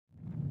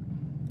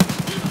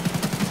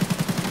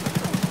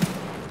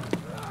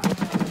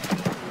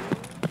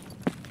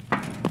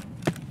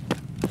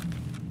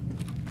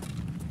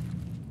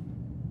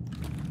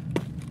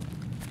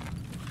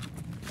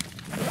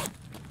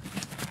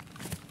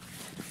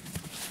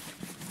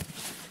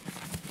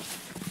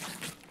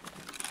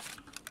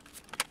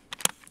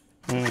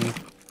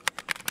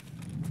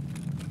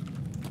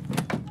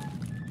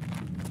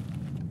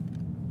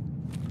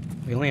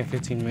have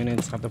 15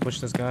 minutes. I have to push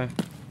this guy.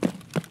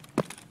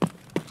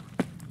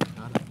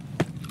 Got it.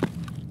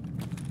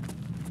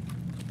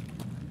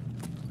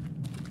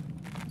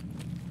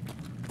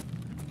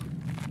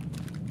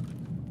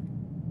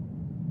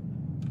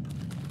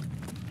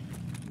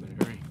 Better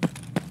hurry.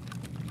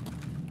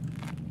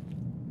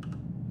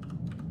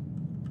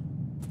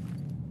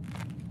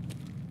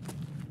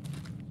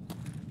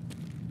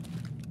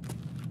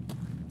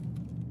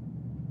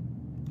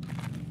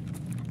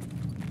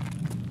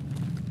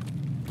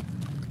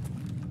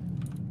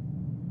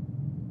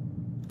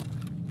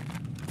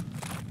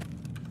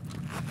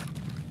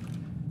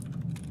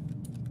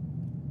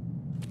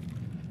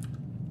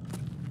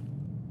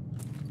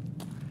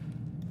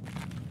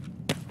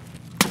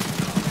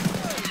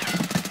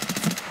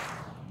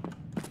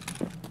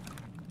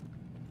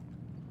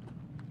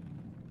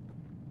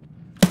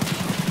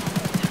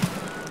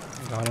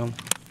 Got him.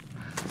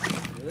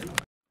 Really?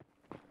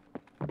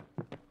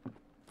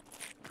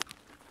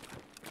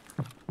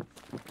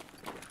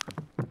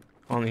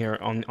 On here,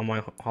 on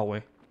my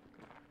hallway.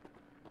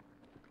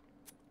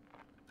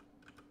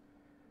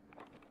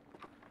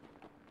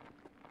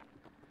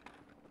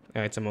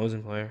 Yeah, it's a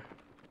Mosin player.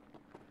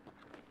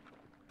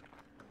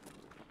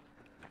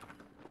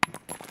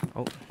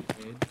 Oh.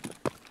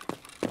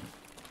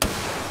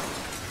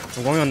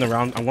 I'm going on the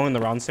round. I'm going on the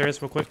round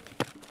stairs real quick.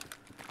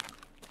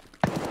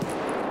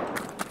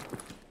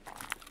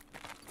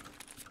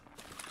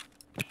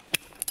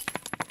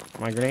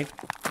 My grenade.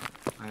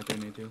 I have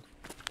grenade too.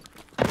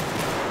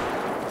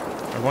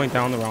 I'm going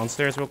down the round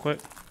stairs real quick.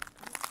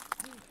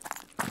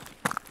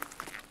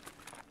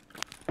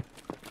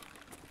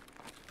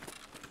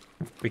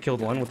 We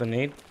killed one with a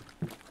nade.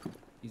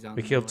 He's on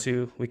We the killed door.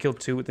 two. We killed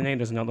two with the nade.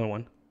 There's another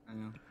one. I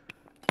know.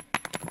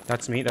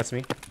 That's me. That's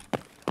me.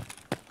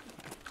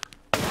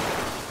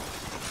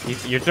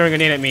 You're throwing a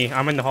nade at me.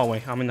 I'm in the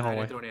hallway. I'm in the I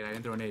hallway. didn't throw a nade. I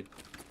didn't throw a nade.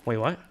 Wait,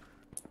 what?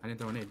 I didn't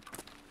throw a nade.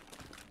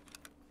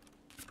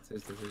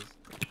 This is.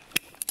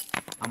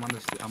 I'm on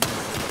the. I'm on the.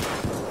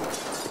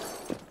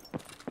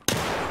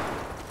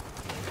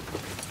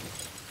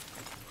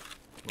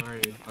 Where are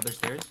you? Other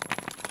stairs?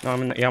 No,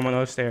 I'm in. Yeah, I'm on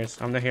those stairs.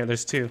 I'm here.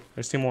 There's two.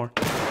 There's two more.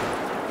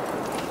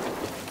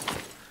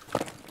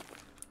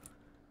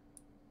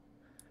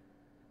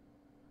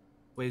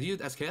 Wait, is you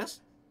SKS?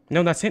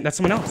 No, that's it. That's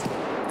someone else.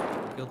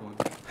 I killed one.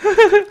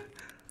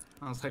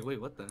 I was like, wait,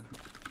 what the?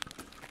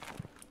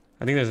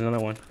 I think there's another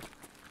one.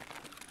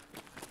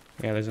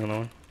 Yeah, there's another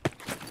one.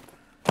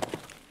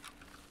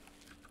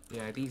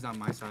 Yeah, I think he's on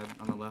my side,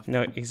 on the left.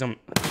 No, he's on.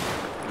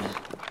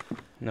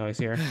 No, he's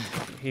here.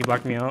 He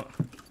blocked me out.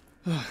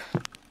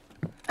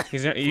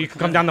 He's. You can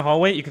come down the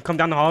hallway. You can come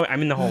down the hallway.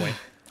 I'm in the hallway.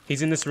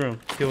 He's in this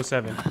room.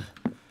 207.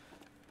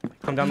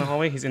 Come down the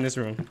hallway. He's in this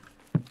room.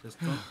 This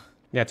one?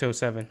 Yeah,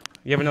 207.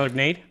 You have another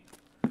grenade?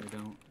 I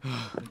don't.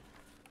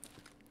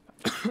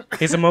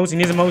 He's a Mosin.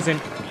 He's a Mosin.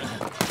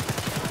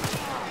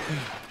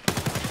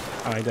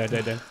 Alright,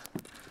 dead.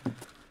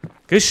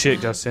 Good shit,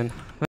 Justin.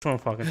 That's what I'm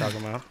fucking talking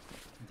about.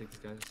 I think this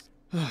guy's.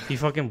 He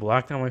fucking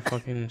blocked out my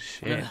fucking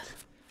shit. I'm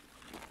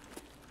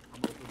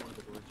open one of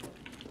the doors.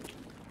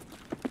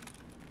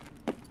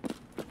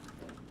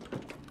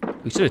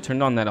 We should have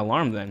turned on that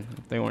alarm then,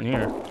 if they weren't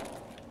here.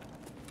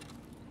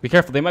 Be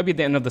careful, they might be at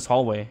the end of this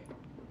hallway.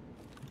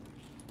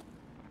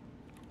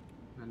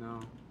 I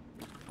know.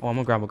 Oh, I'm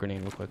gonna grab a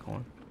grenade real quick, hold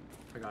on.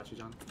 I got you,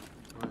 John.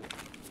 Alright.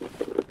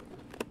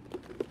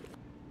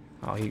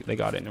 Oh, they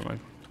got it, never mind.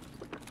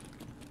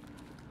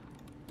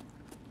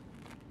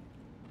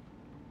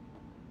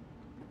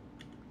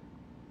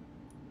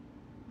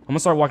 I'm gonna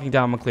start walking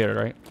down, I'm gonna clear it,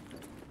 right?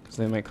 Because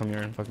they might come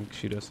here and fucking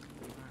shoot us.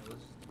 Alright,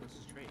 let's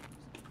just trade.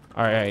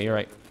 Alright, you're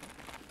right.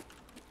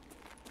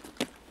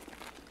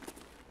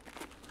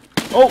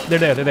 Oh, they're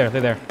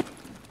there.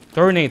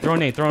 Throw a nade,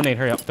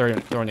 hurry up, throw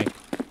a nade.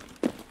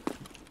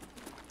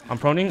 I'm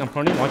proning,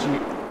 watching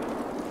you.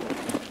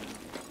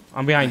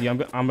 I'm behind you,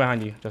 I'm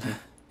behind you, Justin.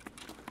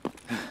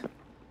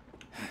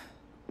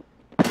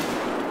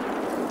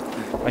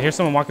 I hear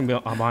someone walking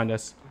behind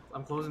us.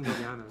 I'm closing the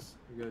behind us.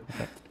 You're good.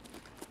 Okay.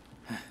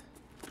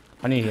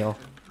 I need heal.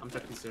 I'm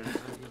checking stairs.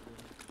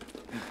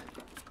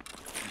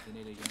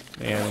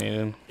 Yeah, I need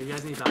him. If you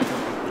guys need backup,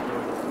 the door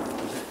open.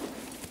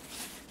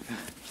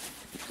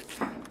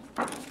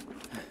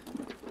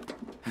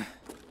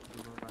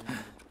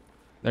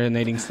 They're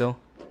nading still.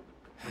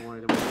 Don't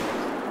worry, don't worry.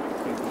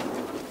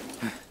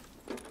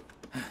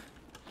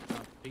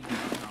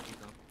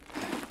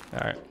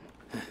 Alright.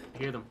 I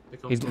hear them.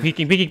 They're He's close.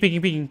 peeking.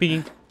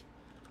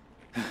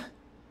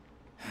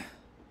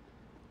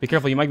 Be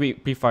careful, you might be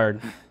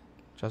pre-fired,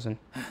 Justin.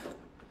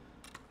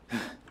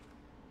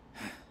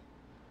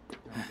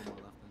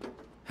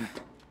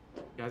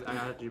 Guys, I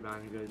got you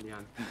behind. You're good. Yeah,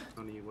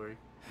 don't need to worry.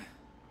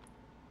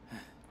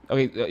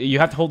 Okay, you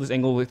have to hold this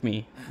angle with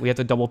me. We have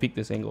to double peek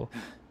this angle.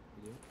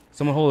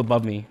 Someone hold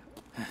above me.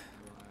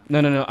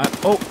 No.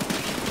 Oh!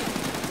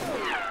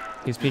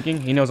 He's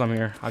peeking. He knows I'm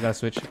here. I gotta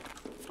switch.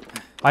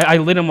 I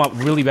lit him up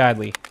really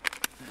badly.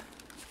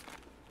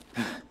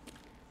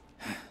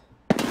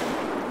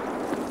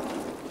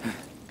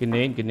 Good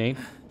nade.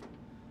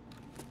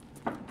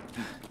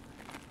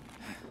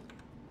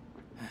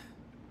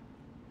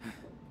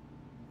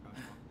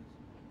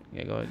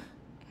 Yeah, go ahead.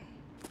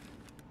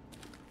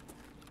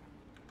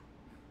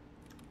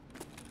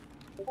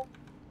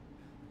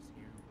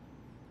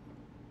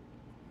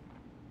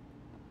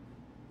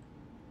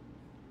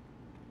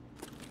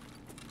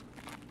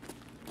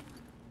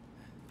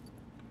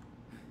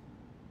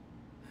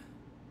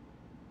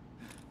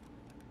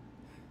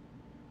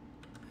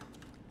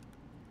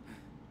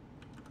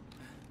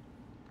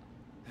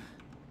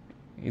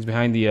 He's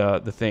behind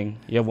the thing.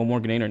 You have one more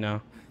grenade or no? I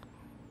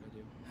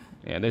do.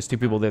 Yeah, there's 2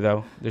 people there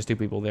though. There's 2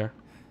 people there.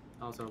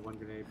 I also have 1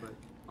 grenade, but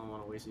I don't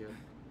want to waste it.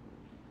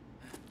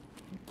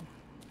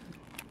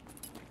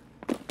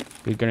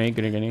 Good grenade,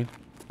 good grenade.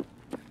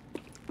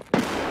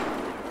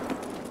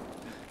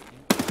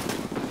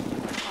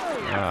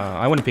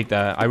 I wouldn't pick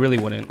that. I really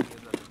wouldn't.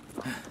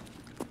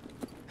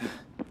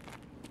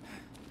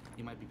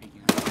 He might be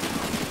peeking.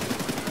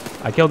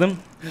 I killed him.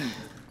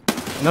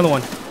 Another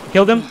one.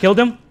 Killed him. Killed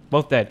him.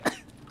 Both dead.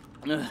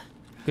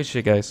 Good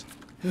shit, guys.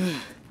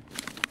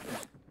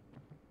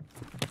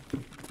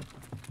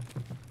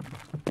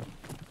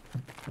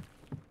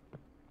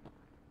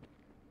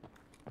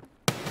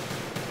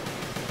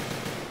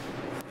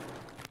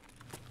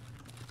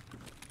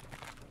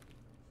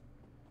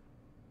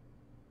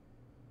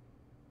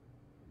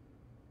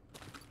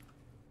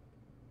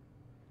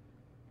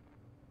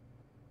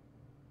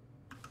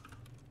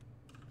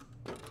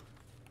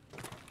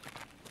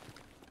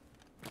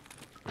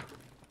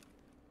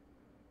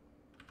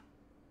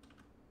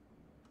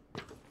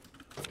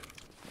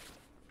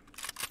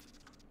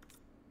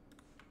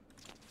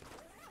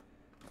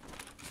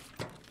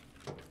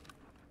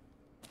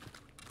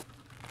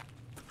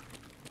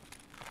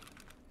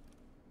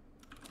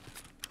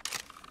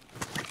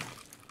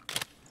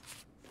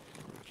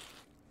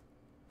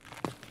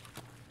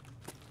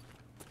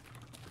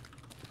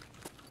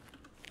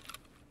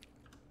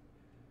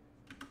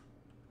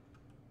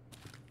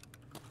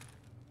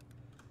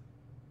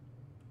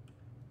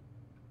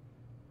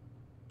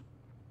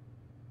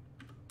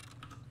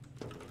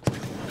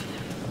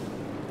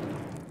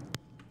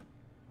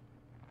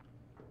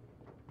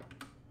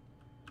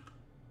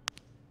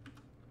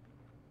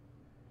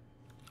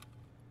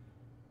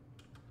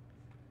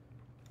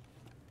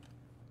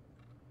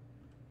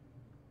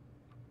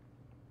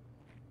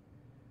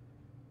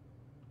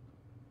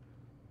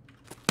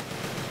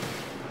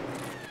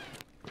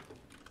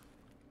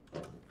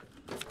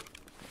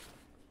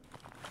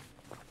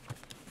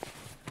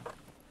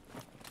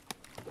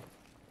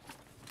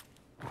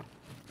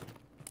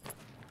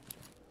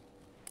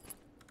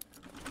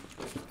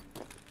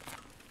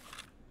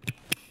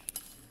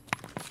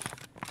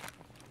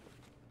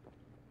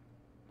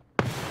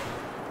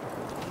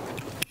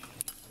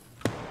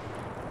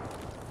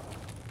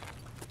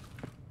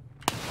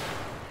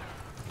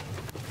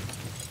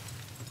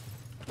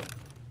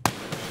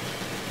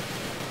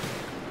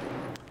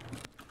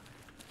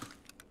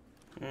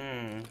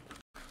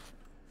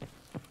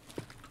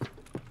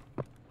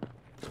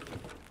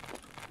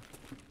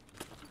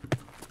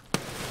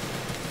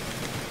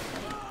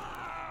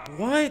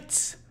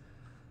 What?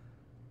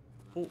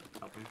 Oh,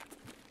 help me.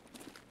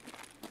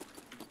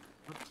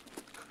 What?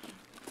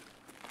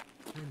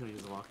 I didn't know he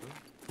was a walker.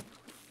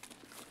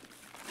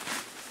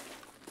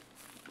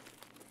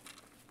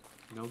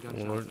 No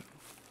gunshot. Lord,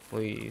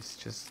 please,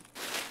 just...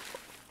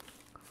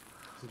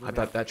 I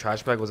thought that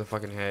trash bag was a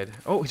fucking head.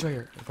 Oh, he's right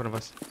here, in front of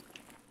us.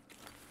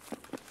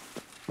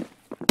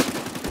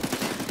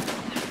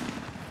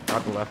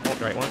 Got the left, oh,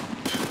 the right one.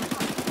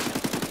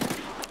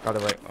 Got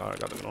the right, oh, I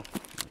got the middle.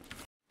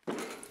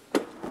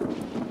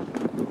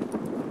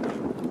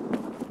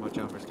 Watch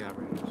out for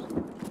scavengers.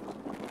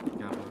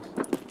 Scavengers.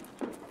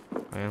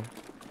 I am.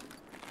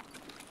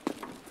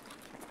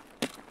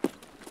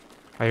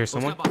 I hear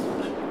someone.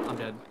 I'm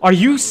dead. Are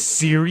you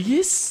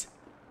serious?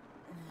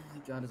 Oh my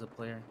god, is a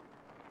player.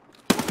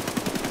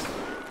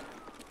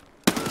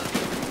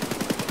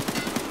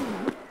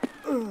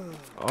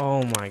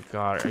 Oh my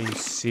god, are you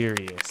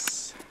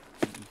serious?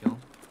 You kill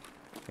him?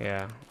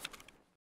 Yeah.